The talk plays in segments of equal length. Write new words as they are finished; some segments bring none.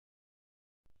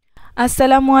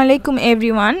আসসালামু আলাইকুম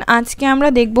এভরিওয়ান। আজকে আমরা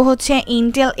দেখব হচ্ছে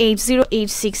ইন্টেল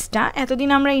 8086টা। এতদিন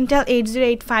আমরা ইন্টেল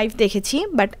 8085 দেখেছি,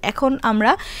 বাট এখন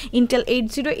আমরা ইন্টেল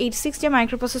 8086 যে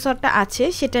মাইক্রোপ্রসেসরটা আছে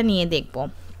সেটা নিয়ে দেখব।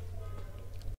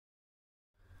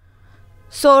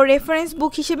 সো রেফারেন্স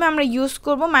বুক হিসেবে আমরা ইউজ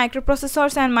করব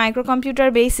মাইক্রোপ্রসেসরস অ্যান্ড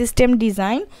মাইক্রোকম্পিউটার-বেসড সিস্টেম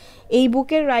ডিজাইন। এই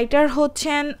বুকের রাইটার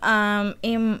হচ্ছেন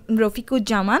এম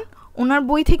রফিকুজ্জামান। ওনার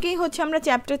বই থেকেই হচ্ছে আমরা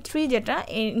চ্যাপ্টার 3 যেটা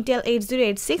ইন্টেল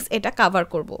 8086 এটা কভার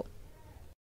করব।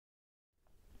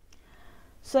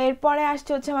 সো এরপরে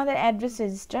আসছে হচ্ছে আমাদের অ্যাড্রেস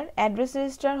রেজিস্টার। অ্যাড্রেস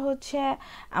রেজিস্টার হচ্ছে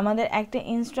আমাদের একটা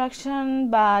ইনস্ট্রাকশন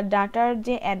বা ডাটার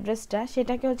যে অ্যাড্রেসটা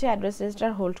সেটাকে হচ্ছে অ্যাড্রেস রেজিস্টার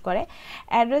হোল্ড করে।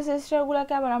 অ্যাড্রেস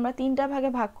রেজিস্টারগুলোকে আবার আমরা তিনটা ভাগে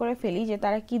ভাগ করে ফেলি যে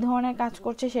তারা কী ধরনের কাজ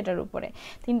করছে সেটার উপরে।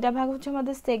 তিনটা ভাগ হচ্ছে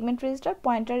আমাদের সেগমেন্ট রেজিস্টার,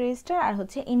 পয়েন্টার রেজিস্টার আর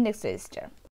হচ্ছে ইন্ডেক্স রেজিস্টার।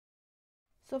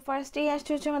 সো ফার্স্টেই আসছে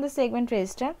হচ্ছে আমাদের সেগমেন্ট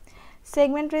রেজিস্টার।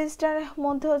 সেগমেন্ট রেজিস্টারের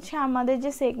মধ্যে হচ্ছে আমাদের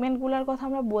যে সেগমেন্টগুলোর কথা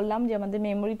আমরা বললাম যে আমাদের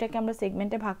মেমোরিটাকে আমরা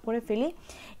সেগমেন্টে ভাগ করে ফেলি,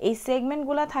 এই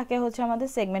সেগমেন্টগুলো থাকে হচ্ছে আমাদের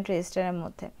সেগমেন্ট রেজিস্টারের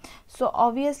মধ্যে। সো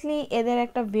অবভিয়াসলি এদের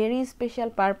একটা ভেরি স্পেশাল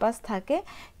পারপাস থাকে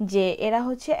যে এরা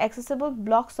হচ্ছে অ্যাক্সেসেবল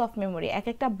ব্লকস অফ মেমোরি, এক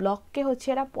একটা ব্লককে হচ্ছে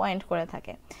এরা পয়েন্ট করে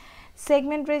থাকে।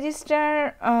 Segment register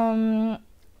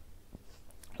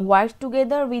work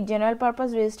together with general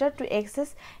purpose register to access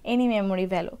any memory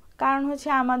value। কারণ হচ্ছে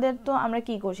আমাদের তো আমরা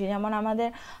কি করছি, যেমন আমাদের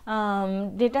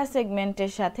ডেটা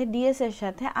সেগমেন্টের সাথে ডিএস এর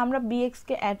সাথে আমরা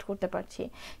বিএক্সকে অ্যাড করতে পারছি,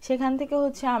 সেখান থেকে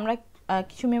হচ্ছে আমরা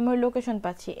কিছু মেমোরি লোকেশন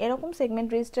পাচ্ছি। এরকম সেগমেন্ট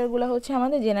রেজিস্টারগুলো হচ্ছে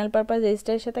আমাদের জেনারেল পারপাস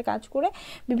রেজিস্টারের সাথে কাজ করে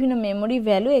বিভিন্ন মেমোরি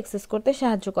ভ্যালু অ্যাক্সেস করতে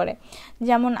সাহায্য করে।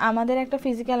 যেমন আমাদের একটা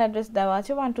ফিজিক্যাল অ্যাড্রেস দেওয়া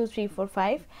আছে 1 2 3 4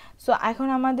 5। সো এখন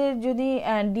আমাদের যদি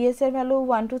ডিএস এর ভ্যালু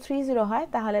 1230 হয়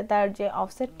তাহলে তার যে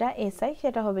অফসেটটা এসআই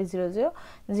সেটা হবে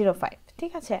 0005।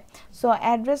 ঠিক আছে। So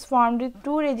address formed with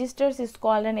two registers is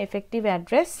called an effective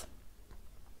address.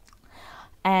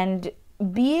 And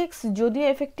bx যদিও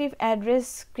এফেক্টিভ অ্যাড্রেস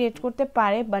ক্রিয়েট করতে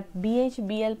পারে বাট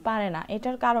বিএল পারে না।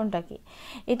 এটার কারণটা কি?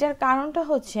 এটার কারণটা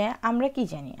হচ্ছে আমরা কি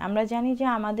জানি, আমরা জানি যে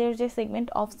আমাদের যে সেগমেন্ট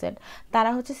অফসেট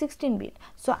তারা হচ্ছে 16 বিট।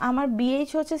 সো আমার বিএইচ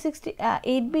হচ্ছে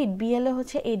 8 বিট, বিএলএ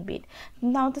হচ্ছে 8 বিট,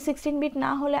 কিন্তু আমার তো 16 বিট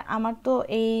না হলে আমার তো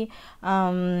এই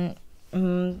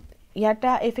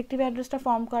ইয়াটা এফেক্টিভ অ্যাড্রেসটা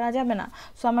ফর্ম করা যাবে না।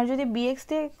 সো আমার যদি বিএক্স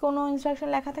দিয়ে কোনো ইনস্ট্রাকশন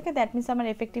লেখা থাকে দ্যাট মিনস আমার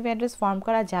এফেক্টিভ অ্যাড্রেস ফর্ম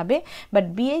করা যাবে, বাট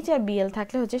বিএইচ আর বিএল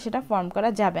থাকলে হচ্ছে সেটা ফর্ম করা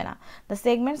যাবে না। The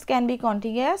segments can be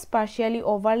কন্টিগিউয়াস, partially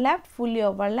ওভারল্যাপড, fully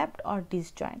ওভারল্যাপড or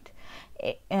disjoint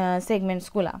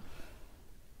সেগমেন্টসগুলা।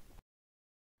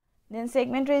 Then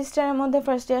segment রেজিস্টারের মধ্যে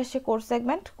ফার্স্টে আসছে কোর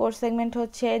সেগমেন্ট। কোর সেগমেন্ট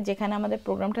হচ্ছে যেখানে আমাদের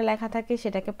প্রোগ্রামটা লেখা থাকে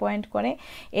সেটাকে পয়েন্ট করে।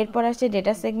 এরপর আসছে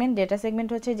ডেটা সেগমেন্ট। ডেটা সেগমেন্ট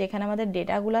হচ্ছে যেখানে আমাদের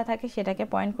ডেটাগুলো থাকে সেটাকে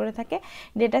পয়েন্ট করে থাকে।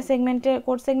 ডেটা সেগমেন্টের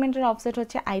কোর সেগমেন্টের অফসেট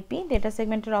হচ্ছে আইপি। ডেটা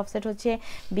সেগমেন্টের অফসেট হচ্ছে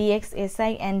bx,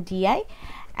 SI and DI.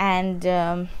 And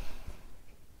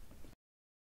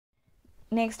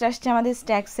next আসছে আমাদের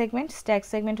স্ট্যাক সেগমেন্ট। স্ট্যাক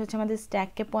সেগমেন্ট হচ্ছে আমাদের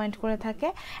স্ট্যাককে পয়েন্ট করে থাকে,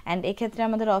 অ্যান্ড এক্ষেত্রে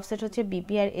আমাদের অফসেট হচ্ছে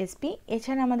বিপি আর এসপি।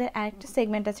 এছাড়া আমাদের আরেকটা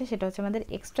সেগমেন্ট আছে সেটা হচ্ছে আমাদের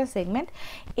এক্সট্রা সেগমেন্ট।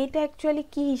 এটা অ্যাকচুয়ালি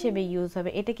কী হিসেবে ইউজ হবে,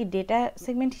 এটা কি ডেটা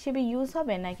সেগমেন্ট হিসেবে ইউজ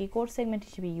হবে নাকি কোড সেগমেন্ট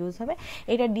হিসেবে ইউজ হবে,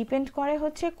 এটা ডিপেন্ড করে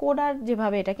হচ্ছে কোডার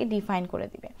যেভাবে এটাকে ডিফাইন করে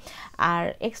দিবে। আর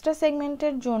এক্সট্রা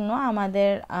সেগমেন্টের জন্য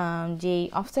আমাদের যেই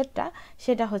অফসেটটা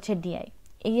সেটা হচ্ছে ডিআই।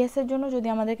 এর জন্য যদি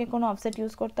আমাদেরকে কোনো অফসেট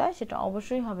ইউজ করতে হয় সেটা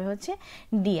অবশ্যই হবে হচ্ছে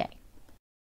ডিআই।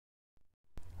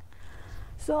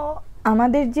 সো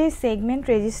আমাদের যে সেগমেন্ট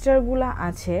রেজিস্টারগুলো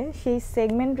আছে সেই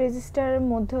সেগমেন্ট রেজিস্টারের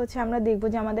মধ্যে হচ্ছে আমরা দেখব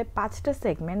যে আমাদের 5টা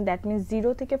সেগমেন্ট, দ্যাট মিনস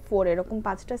 0 থেকে 4 এরকম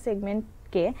 5টা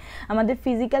সেগমেন্টকে আমাদের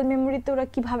ফিজিক্যাল মেমোরিতে ওরা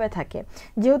কীভাবে থাকে।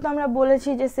 যেহেতু আমরা বলেছি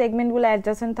যে সেগমেন্টগুলো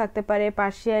অ্যাডজাসেন্ট থাকতে পারে,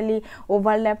 পার্শিয়ালি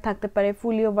ওভারল্যাপ থাকতে পারে,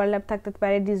 ফুলি ওভারল্যাপ থাকতে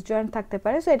পারে, ডিসজয়েন্ট থাকতে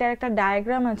পারে। সো এটার একটা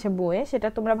ডায়াগ্রাম আছে বইয়ে, সেটা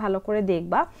তোমরা ভালো করে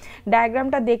দেখবা।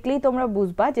 ডায়াগ্রামটা দেখলেই তোমরা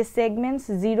বুঝবা যে সেগমেন্টস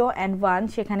 0 অ্যান্ড 1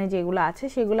 সেখানে যেগুলো আছে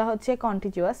সেগুলো হচ্ছে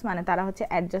কন্টিজিউয়াস, মানে তারা হচ্ছে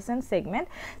অ্যাডজাসেন্ট সেগমেন্ট।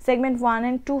 সেগমেন্ট 1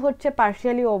 অ্যান্ড 2 হচ্ছে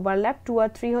পার্শিয়ালি ওভারল্যাপ, 2 আর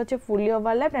 3 হচ্ছে ফুলি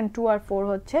ওভারল্যাপ, অ্যান্ড 2 আর 4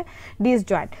 হচ্ছে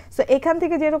ডিসজয়েন্ট। সো এখান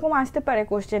থেকে যেরকম আসতে পারে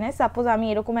কোশ্চেনে, সাপোজ আমি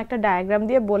এরকম একটা ডায়াগ্রাম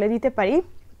দিয়ে বলে দিতে পারি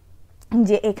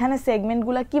যে এখানে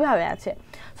সেগমেন্টগুলো কিভাবে আছে।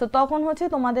 সো তখন হচ্ছে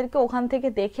তোমাদেরকে ওখান থেকে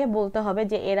দেখে বলতে হবে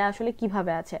যে এরা আসলে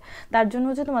কিভাবে আছে। তার জন্য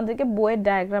হচ্ছে তোমাদেরকে বইয়ের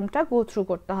ডায়াগ্রামটা গো থ্রু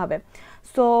করতে হবে।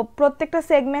 সো প্রত্যেকটা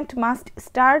segment must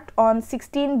start on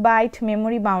 16 byte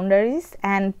memory boundaries,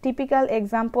 and typical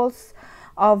examples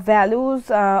of values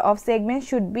of segments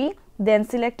should be then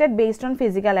selected based on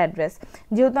physical address।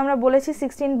 যেহেতু আমরা বলেছি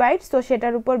 16 বাইটস, তো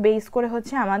সেটার উপর বেস করে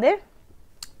হচ্ছে আমাদের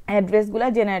অ্যাড্রেসগুলো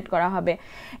জেনারেট করা হবে।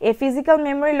 A physical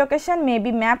memory location may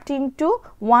be mapped into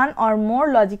one or more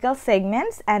logical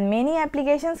segments, and many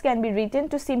applications can be written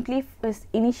to simply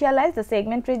initialize the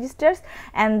segment registers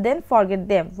and then forget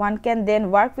them. One can then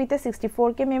work with a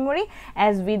 64K memory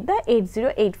as with the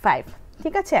 8085।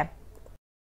 ঠিক আছে।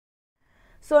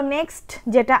 So next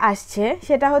যেটা আসছে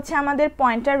সেটা হচ্ছে আমাদের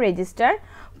pointer register.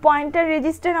 Pointer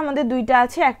register আমাদের দুইটা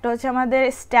আছে, একটা হচ্ছে আমাদের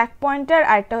স্ট্যাক পয়েন্টার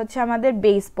আর একটা হচ্ছে আমাদের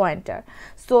base pointer.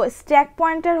 So stack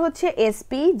pointer হচ্ছে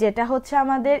এসপি, যেটা হচ্ছে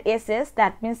আমাদের এসএস,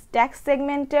 দ্যাট মিনস স্ট্যাক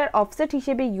সেগমেন্টের অফসেট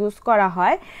হিসেবে ইউজ করা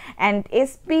হয়। And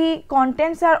SP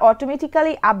contents R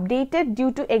automatically updated due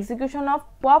to execution of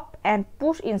pop and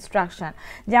push instruction.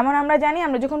 যেমন আমরা জানি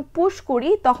আমরা যখন পুশ করি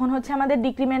তখন হচ্ছে আমাদের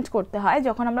ডিক্রিমেন্ট করতে হয়,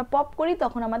 যখন আমরা পপ করি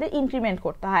তখন আমাদের ইনক্রিমেন্ট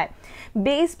করতে হয়।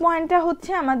 বেস পয়েন্টার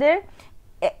হচ্ছে আমাদের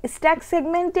স্ট্যাক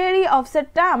সেগমেন্টেরই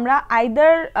অফসেটটা আমরা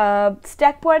আইদার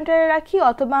স্ট্যাক পয়েন্টারে রাখি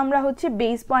অথবা আমরা হচ্ছে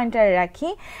বেস পয়েন্টারে রাখি।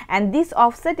 And this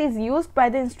offset is used by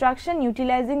the instruction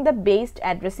utilising the based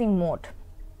addressing mode.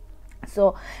 So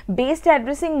based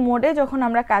addressing মোডে যখন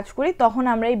আমরা কাজ করি তখন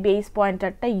আমরা এই বেস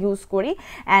পয়েন্টারটা ইউজ করি,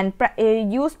 and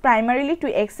use primarily to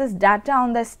access data on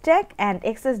the stack and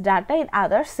access data in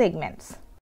other segments.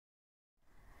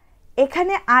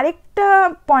 এখানে আরেকটা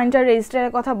পয়েন্টার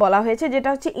রেজিস্টারের কথা বলা হয়েছে যেটা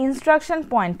হচ্ছে ইনস্ট্রাকশন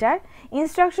পয়েন্টার।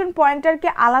 ইনস্ট্রাকশন পয়েন্টারকে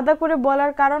আলাদা করে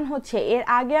বলার কারণ হচ্ছে এর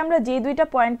আগে আমরা যে দুইটা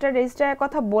পয়েন্টার রেজিস্টারের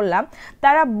কথা বললাম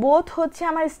তারা বোথ হচ্ছে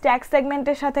আমার স্ট্যাক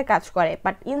সেগমেন্টের সাথে কাজ করে,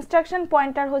 বাট ইনস্ট্রাকশন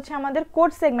পয়েন্টার হচ্ছে আমাদের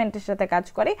কোড সেগমেন্টের সাথে কাজ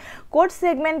করে। কোড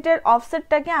সেগমেন্টের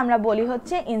অফসেটটাকে আমরা বলি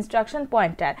হচ্ছে ইনস্ট্রাকশন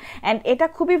পয়েন্টার, অ্যান্ড এটা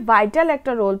খুবই ভাইটাল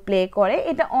একটা রোল প্লে করে।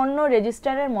 এটা অন্য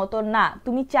রেজিস্টারের মতো না,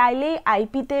 তুমি চাইলেই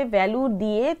আইপিতে ভ্যালু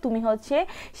দিয়ে তুমি হচ্ছে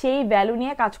সেই ভ্যালু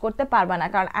নিয়ে কাজ করতে পারবা না,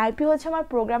 কারণ আইপি হচ্ছে আমার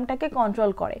প্রোগ্রামটাকে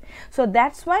কন্ট্রোল করে। সো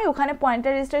দ্যাটস ওয়াই ওখানে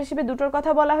পয়েন্টার রেজিস্টার হিসেবে দুটোর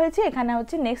কথা বলা হয়েছে, এখানে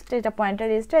হচ্ছে নেক্সট এটা পয়েন্টার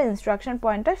রেজিস্টার ইনস্ট্রাকশন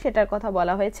পয়েন্টার সেটার কথা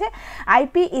বলা হয়েছে।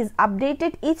 IP is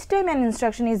updated each time an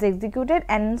instruction is executed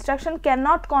and instruction can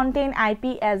not contain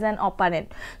IP as an operant.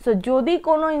 So যদি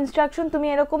কোনো ইনস্ট্রাকশন তুমি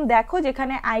এরকম দেখো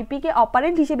যেখানে আইপিকে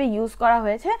অপারেন্ট হিসেবে ইউজ করা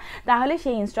হয়েছে তাহলে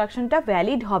সেই ইনস্ট্রাকশনটা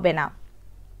ভ্যালিড হবে না।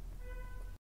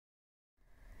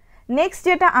 নেক্সট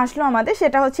যেটা আসলো আমাদের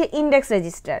সেটা হচ্ছে ইন্ডেক্স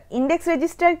রেজিস্টার। ইন্ডেক্স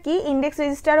রেজিস্টার কি? ইন্ডেক্স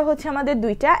রেজিস্টার হচ্ছে আমাদের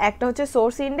দুইটা, একটা হচ্ছে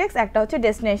সোর্স ইন্ডেক্স, একটা হচ্ছে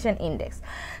ডেস্টিনেশন ইন্ডেক্স।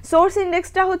 সোর্স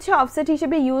ইন্ডেক্সটা হচ্ছে অফসেট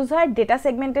হিসেবে ইউজ হয় ডেটা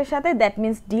সেগমেন্টের সাথে, দ্যাট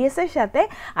মিনস ডিএস এর সাথে,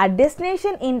 আর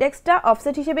ডেস্টিনেশন ইন্ডেক্সটা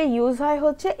অফসেট হিসেবে ইউজ হয়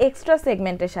হচ্ছে এক্সট্রা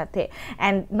সেগমেন্টের সাথে।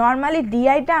 অ্যান্ড নর্মালি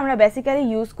ডিআইটা আমরা বেসিক্যালি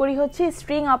ইউজ করি হচ্ছে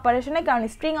স্ট্রিং অপারেশনে, কারণ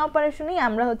স্ট্রিং অপারেশনেই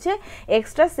আমরা হচ্ছে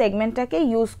এক্সট্রা সেগমেন্টটাকে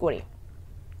ইউজ করি।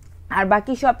 আর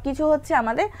বাকি সব কিছু হচ্ছে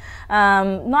আমাদের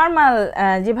নর্মাল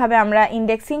যেভাবে আমরা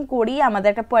ইন্ডেক্সিং করি, আমাদের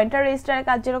একটা পয়েন্টার রেজিস্টারের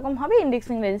কাজ যেরকম হবে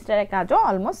ইন্ডেক্সিং রেজিস্টারের কাজও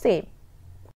অলমোস্ট সেম।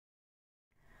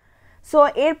 সো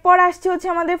এরপর আসছে হচ্ছে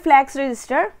আমাদের ফ্ল্যাক্স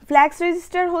রেজিস্টার। ফ্ল্যাক্স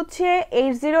রেজিস্টার হচ্ছে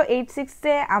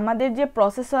 8086-এ আমাদের যে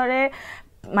প্রসেসরের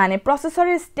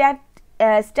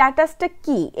স্ট্যাটাসটা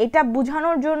কি এটা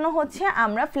বোঝানোর জন্য হচ্ছে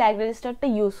আমরা ফ্ল্যাগ রেজিস্টারটা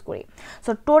ইউজ করি।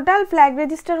 সো টোটাল ফ্ল্যাগ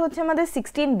রেজিস্টার হচ্ছে আমাদের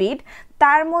 16 বিট,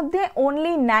 তার মধ্যে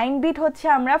অনলি 9 বিট হচ্ছে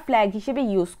আমরা ফ্ল্যাগ হিসেবে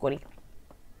ইউজ করি।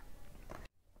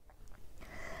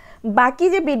 বাকি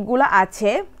যে বিটগুলো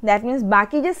আছে দ্যাট মিনস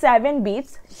বাকি যে 7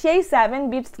 বিটস সেই 7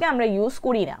 বিটসকে আমরা ইউজ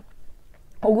করি না,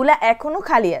 ওগুলা এখনো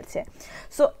খালি আছে।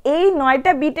 সো এই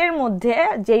 9টা বিটের মধ্যে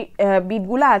যে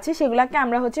বিটগুলো আছে সেগুলোকে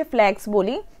আমরা হচ্ছে ফ্ল্যাগস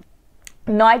বলি।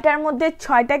 9টার মধ্যে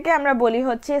 6টাকে আমরা বলি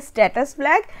হচ্ছে স্ট্যাটাস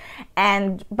ফ্ল্যাগ,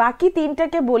 অ্যান্ড বাকি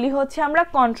 3টাকে বলি হচ্ছে আমরা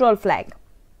কন্ট্রোল ফ্ল্যাগ।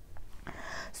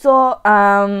 সো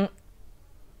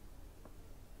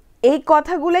এই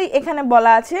কথাগুলোই এখানে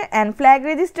বলা আছে। অ্যান্ড ফ্ল্যাগ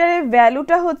রেজিস্টারের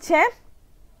ভ্যালুটা হচ্ছে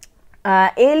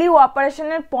এলইউ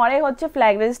অপারেশনের পরে হচ্ছে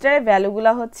ফ্ল্যাগ রেজিস্টারের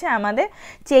ভ্যালুগুলো হচ্ছে আমাদের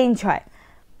চেঞ্জ হয়।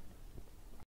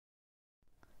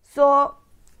 সো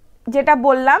যেটা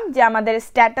বললাম যে আমাদের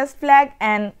status flag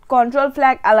and control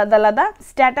flag আলাদা আলাদা।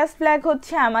 স্ট্যাটাস ফ্ল্যাগ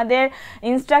হচ্ছে আমাদের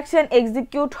ইনস্ট্রাকশন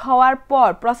এক্সিকিউট হওয়ার পর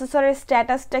প্রসেসরের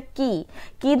স্ট্যাটাসটা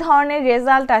কি ধরনের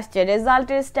রেজাল্ট আসছে,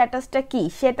 রেজাল্টের স্ট্যাটাসটা কি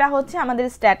সেটা হচ্ছে আমাদের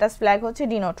স্ট্যাটাস ফ্ল্যাগ হচ্ছে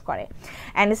ডিনোট করে।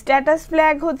 অ্যান্ড স্ট্যাটাস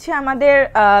ফ্ল্যাগ হচ্ছে আমাদের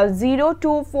 0,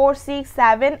 2, 4, 6,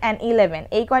 7 অ্যান্ড 11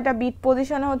 এই কয়টা বিট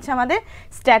পজিশনে হচ্ছে আমাদের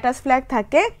স্ট্যাটাস ফ্ল্যাগ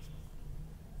থাকে।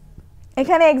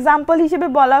 এখানে এক্সাম্পল হিসেবে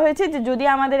বলা হয়েছে যে যদি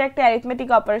আমাদের একটা অ্যারিথমেটিক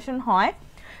অপারেশন হয়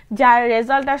যার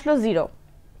রেজাল্ট আসলো 0,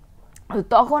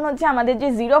 তখন হচ্ছে আমাদের যে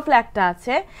 0 ফ্ল্যাগটা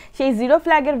আছে সেই 0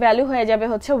 ফ্ল্যাগের ভ্যালু হয়ে যাবে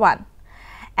হচ্ছে 1।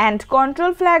 অ্যান্ড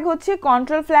কন্ট্রোল ফ্ল্যাগ হচ্ছে,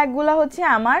 কন্ট্রোল ফ্ল্যাগগুলো হচ্ছে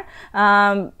আমার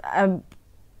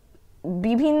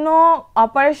বিভিন্ন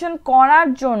অপারেশন করার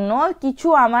জন্য কিছু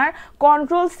আমার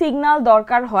কন্ট্রোল সিগন্যাল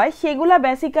দরকার হয়, সেগুলো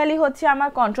বেসিক্যালি হচ্ছে আমার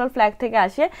কন্ট্রোল ফ্ল্যাগ থেকে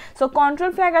আসে। সো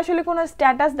কন্ট্রোল ফ্ল্যাগ আসলে কোনো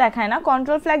স্ট্যাটাস দেখায় না,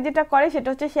 কন্ট্রোল ফ্ল্যাগ যেটা করে সেটা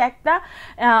হচ্ছে সে একটা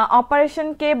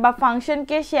অপারেশনকে বা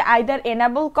ফাংশনকে সে আইদার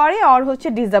এনেবল করে অর হচ্ছে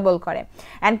ডিসেবল করে।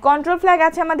 অ্যান্ড কন্ট্রোল ফ্ল্যাগ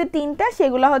আছে আমাদের 3টা,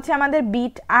 সেগুলো হচ্ছে আমাদের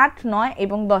বিট 8, 9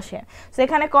 এবং 10-এর। সো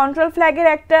এখানে কন্ট্রোল ফ্ল্যাগের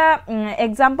একটা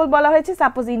এক্সাম্পল বলা হয়েছে,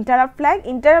 suppose interrupt flag.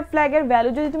 Interrupt ফ্ল্যাগের value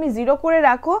যদি তুমি 0 করে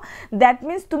রাখো দ্যাট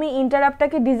মিনস তুমি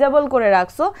ইন্টারাপ্টটাকে ডিসেবল করে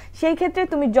রাখছো, সেই ক্ষেত্রে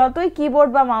তুমি যতই কিবোর্ড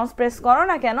বা মাউস প্রেস করো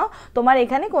না কেন তোমার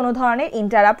এখানে কোনো ধরনের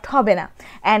ইন্টারাপ্ট হবে না।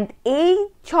 অ্যান্ড এই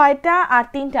 6টা আর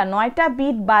 3টা 9টা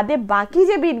বিট বাদে বাকি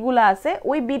যে বিটগুলো আছে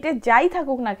ওই বিটে যাই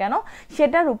থাকুক না কেন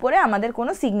সেটার উপরে আমাদের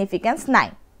কোনো সিগনিফিক্যান্স নাই।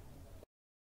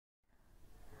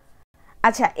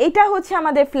 আচ্ছা, এটা হচ্ছে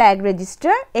আমাদের ফ্ল্যাগ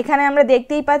রেজিস্টার। এখানে আমরা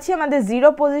দেখতেই পাচ্ছি আমাদের 0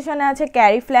 পজিশনে আছে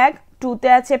ক্যারি ফ্ল্যাগ, 2তে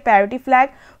আছে parity flag,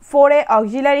 4-এ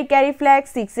auxiliary carry flag,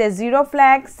 6-এ zero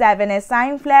flag, 7-এ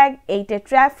sign flag, 8-এ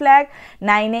trap flag,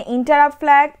 9-এ interrupt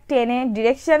flag, 10-এ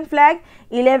direction flag,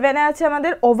 11-এ আছে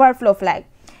আমাদের ওভারফ্লো ফ্ল্যাগ।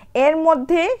 এর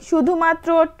মধ্যে শুধুমাত্র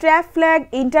ট্র্যাপ ফ্ল্যাগ,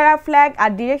 ইন্টারাপ্ট ফ্ল্যাগ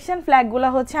আর ডিরেকশন ফ্ল্যাগগুলো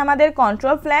হচ্ছে আমাদের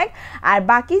কন্ট্রোল ফ্ল্যাগ, আর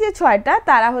বাকি যে 6টা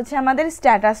তারা হচ্ছে আমাদের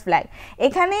স্ট্যাটাস ফ্ল্যাগ।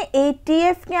 এখানে এই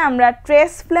টিএফকে আমরা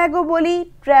ট্রেস ফ্ল্যাগও বলি,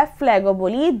 ট্র্যাপ ফ্ল্যাগও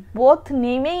বলি, বোথ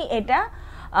নেমেই এটা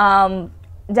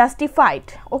জাস্টিফাইড।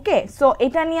 ওকে, সো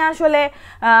এটা নিয়ে আসলে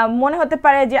মনে হতে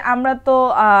পারে যে আমরা তো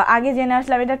আগে জেনে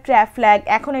আসলাম এটা ট্র্যাপ ফ্ল্যাগ,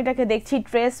 এখন এটাকে দেখছি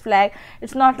trace flag.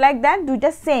 It's not like that, দুইটা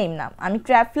সেম নাম। আমি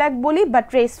ট্র্যাপ ফ্ল্যাগ বলি বা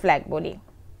ট্রেস ফ্ল্যাগ বলি।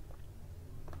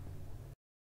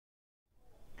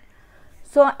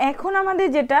 সো এখন আমাদের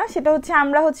যেটা সেটা হচ্ছে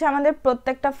আমরা আমাদের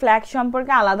প্রত্যেকটা ফ্ল্যাগ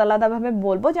সম্পর্কে আলাদা আলাদাভাবে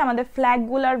বলবো যে আমাদের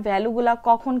ফ্ল্যাগগুলোর ভ্যালুগুলো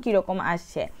কখন কীরকম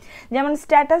আসছে। যেমন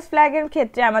স্ট্যাটাস ফ্ল্যাগের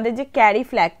ক্ষেত্রে আমাদের যে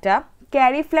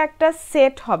ক্যারি ফ্ল্যাগটা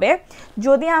সেট হবে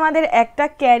যদি আমাদের একটা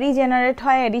ক্যারি জেনারেট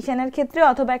হয় এডিশনের ক্ষেত্রে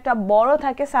অথবা একটা বড়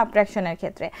থাকে সাবট্রাকশনের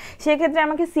ক্ষেত্রে। সেক্ষেত্রে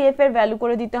আমাকে সিএফ এর ভ্যালু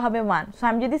করে দিতে হবে 1। সো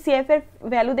আমি যদি সিএফ এর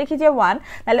ভ্যালু দেখি যে 1,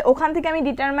 তাহলে ওখান থেকে আমি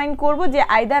ডিটারমাইন করব যে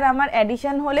আইদার আমার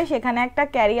এডিশন হলে সেখানে একটা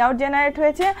ক্যারি আউট জেনারেট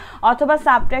হয়েছে অথবা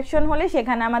সাবট্রাকশন হলে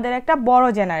সেখানে আমাদের একটা বড়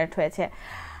জেনারেট হয়েছে।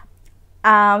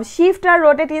 শিফট আর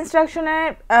রোটেট ইনস্ট্রাকশনের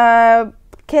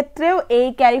ক্ষেত্রেও এই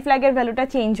ক্যারি ফ্ল্যাগের ভ্যালুটা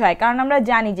চেঞ্জ হয়, কারণ আমরা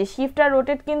জানি যে শিফট আর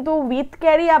রোটেট কিন্তু উইথ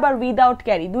ক্যারি আবার উইদাউট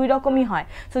ক্যারি দুই রকমই হয়।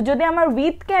 সো যদি আমার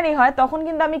উইথ ক্যারি হয় তখন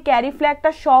কিন্তু আমি ক্যারি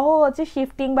ফ্ল্যাগটা সহ হচ্ছে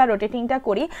শিফটিং বা রোটেটিংটা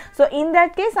করি। সো ইন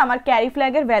দ্যাট কেস আমার ক্যারি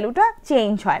ফ্ল্যাগের ভ্যালুটা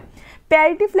চেঞ্জ হয়।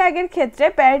 প্যারিটি ফ্ল্যাগের ক্ষেত্রে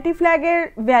প্যারিটি ফ্ল্যাগের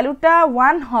ভ্যালুটা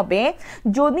 1 হবে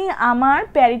যদি আমার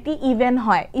প্যারিটি ইভেন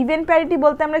হয়। ইভেন প্যারিটি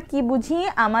বলতে আমরা কি বুঝি,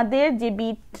 আমাদের যে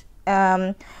বিট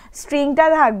স্ট্রিংটা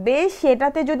থাকবে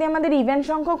সেটাতে যদি আমাদের ইভেন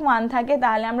সংখ্যক 1 থাকে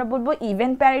তাহলে আমরা বলবো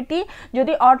ইভেন প্যারিটি,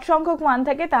 যদি অড সংখ্যক 1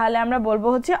 থাকে তাহলে আমরা বলবো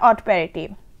হচ্ছে অড প্যারিটি।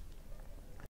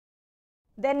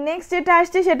 দেন নেক্সট যেটা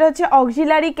আসছে সেটা হচ্ছে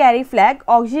auxiliary carry flag.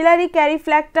 Auxiliary carry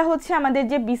ফ্ল্যাগটা হচ্ছে আমাদের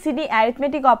যে বিসিডি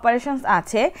অ্যারিথমেটিক অপারেশনস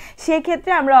আছে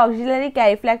সেক্ষেত্রে আমরা অক্সিলারি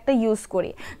ক্যারি ফ্ল্যাগটা ইউজ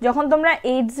করি। যখন তোমরা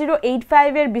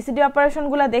 8085 এর বিসিডি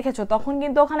অপারেশনগুলো দেখেছো তখন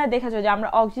কিন্তু ওখানে দেখেছো যে আমরা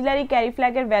অক্সিলারি ক্যারি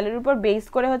ফ্ল্যাগের ভ্যালুর উপর বেস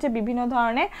করে হচ্ছে বিভিন্ন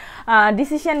ধরনের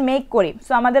ডিসিশন মেক করি।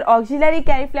 সো আমাদের অক্সিলারি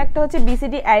ক্যারি ফ্ল্যাগটা হচ্ছে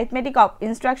বিসিডি অ্যারিথমেটিক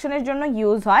ইনস্ট্রাকশনের জন্য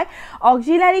ইউজ হয়।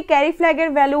 অক্সিলারি ক্যারি ফ্ল্যাগের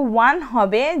ভ্যালু 1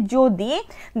 হবে যদি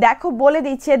দেখো বলে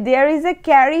দিচ্ছে there is a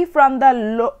carry from the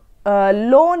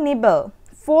low nibble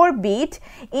 4 bit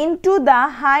into the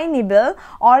high nibble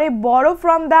or a borrow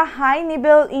from the high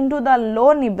nibble into the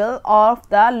low nibble of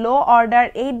the low order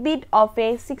 8 bit of a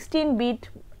 16 bit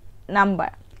number।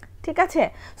 ঠিক আছে,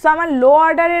 so আমার লো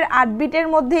অর্ডারের 8 বিটের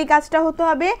মধ্যেই কাজটা হতে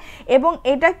হবে এবং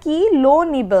এটা কি লো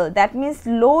নিবল, দ্যাট মিনস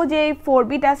লো যে 4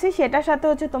 বিট আছে সেটার সাথে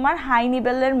হচ্ছে তোমার হাই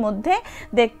নিবলের মধ্যে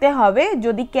দেখতে হবে।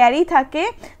 যদি ক্যারি থাকে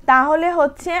তাহলে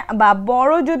হচ্ছে বা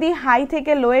বড় যদি হাই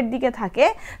থেকে লো এর দিকে থাকে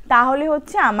তাহলে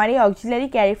হচ্ছে আমার এই অক্সিলারি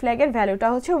ক্যারি ফ্ল্যাগের ভ্যালুটা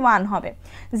হচ্ছে 1 হবে।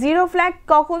 জিরো ফ্ল্যাগ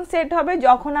কখন সেট হবে,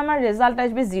 যখন আমার রেজাল্ট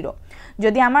আসবে 0।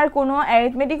 যদি আমার কোনো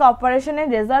অ্যারিথমেটিক অপারেশনের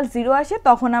রেজাল্ট 0 আসে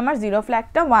তখন আমার জিরো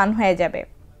ফ্ল্যাগটা 1 হয়ে যাবে।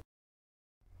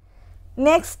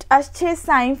 নেক্সট আসছে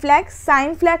সাইন ফ্ল্যাগ। সাইন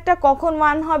ফ্ল্যাগটা কখন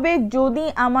 1 হবে, যদি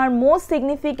আমার মোস্ট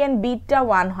সিগনিফিক্যান্ট বিটটা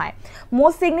 1 হয়।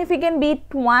 মোস্ট সিগনিফিক্যান্ট বিট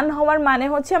 1 হওয়ার মানে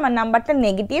হচ্ছে আমার নাম্বারটা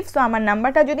নেগেটিভ। সো আমার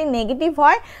নাম্বারটা যদি নেগেটিভ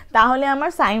হয় তাহলে আমার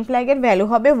সাইন ফ্ল্যাগের ভ্যালু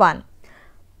হবে 1।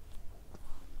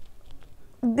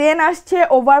 দেন আসছে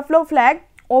ওভারফ্লো ফ্ল্যাগ।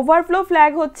 ওভারফ্লো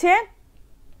ফ্ল্যাগ হচ্ছে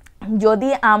যদি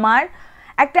আমার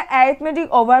একটা অ্যারিথমেটিক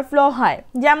ওভারফ্লো হয়,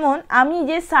 যেমন আমি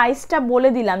যে সাইজটা বলে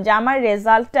দিলাম যে আমার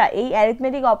রেজাল্টটা এই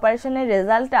অ্যারিথমেটিক অপারেশনের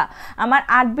রেজাল্টটা আমার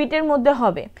 8 বিটের মধ্যে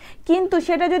হবে, কিন্তু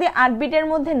সেটা যদি 8 বিটের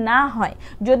মধ্যে না হয়,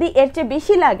 যদি এর চেয়ে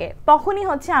বেশি লাগে তখনই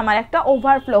হচ্ছে আমার একটা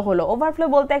ওভারফ্লো হলো। ওভারফ্লো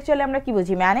বলতে অ্যাকচুয়ালি আমরা কি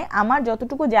বুঝি, মানে আমার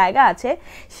যতটুকু জায়গা আছে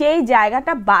সেই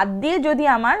জায়গাটা বাদ দিয়ে যদি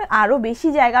আমার আরও বেশি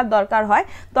জায়গার দরকার হয়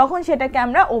তখন সেটাকে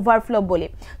আমরা ওভারফ্লো বলি।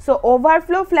 সো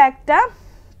ওভারফ্লো ফ্ল্যাগটা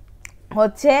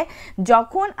হচ্ছে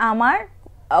যখন আমার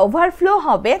ওভারফ্লো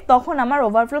হবে তখন আমার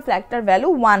ওভারফ্লো ফ্ল্যাগটার ভ্যালু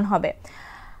 1 হবে।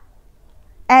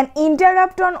 An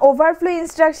interrupt on overflow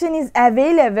instruction is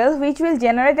available which will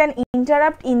generate an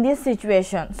interrupt in this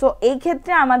situation. So এই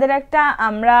ক্ষেত্রে আমাদের একটা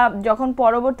আমরা যখন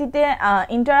পরবর্তীতে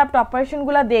ইন্টারাপ্ট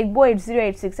অপারেশনগুলো দেখব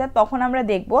 8086 এর তখন আমরা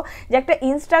দেখব যে একটা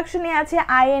ইনস্ট্রাকশনে আছে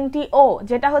INTO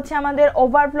যেটা হচ্ছে আমাদের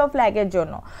ওভারফ্লো ফ্ল্যাগের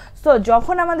জন্য। সো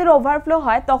যখন আমাদের ওভারফ্লো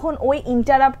হয় তখন ওই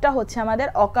ইন্টারাপ্টটা হচ্ছে আমাদের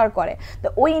অকার করে। তো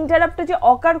ওই ইন্টারাপ্টটা যে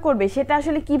অকার করবে সেটা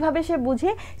আসলে কিভাবে সে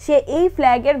বুঝে, সে এই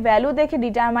ফ্ল্যাগের ভ্যালু দেখে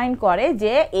ডিটারমাইন করে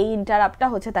যে এই ইন্টারাপ্টটা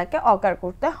হচ্ছে তাকে অকার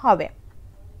করতে হবে।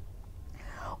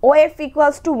 OF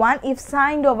equals to 1 if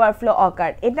signed overflow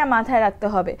occurred, এটা মাথায় রাখতে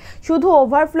হবে। শুধু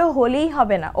ওভারফ্লো হলেই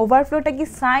হবে না, ওভারফ্লোটা কি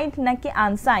সাইন্ড নাকি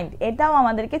আনসাইন্ড এটাও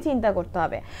আমাদেরকে চিন্তা করতে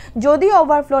হবে। যদি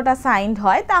ওভারফ্লোটা সাইন্ড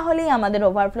হয় তাহলেই আমাদের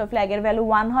ওভারফ্লো ফ্ল্যাগের ভ্যালু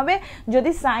 1 হবে,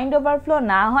 যদি সাইন্ড ওভারফ্লো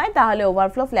না হয় তাহলে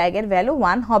ওভারফ্লো ফ্ল্যাগের ভ্যালু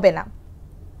 1 হবে না।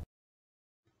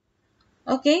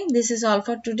 Okay, this is all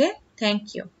for today. Thank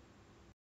you.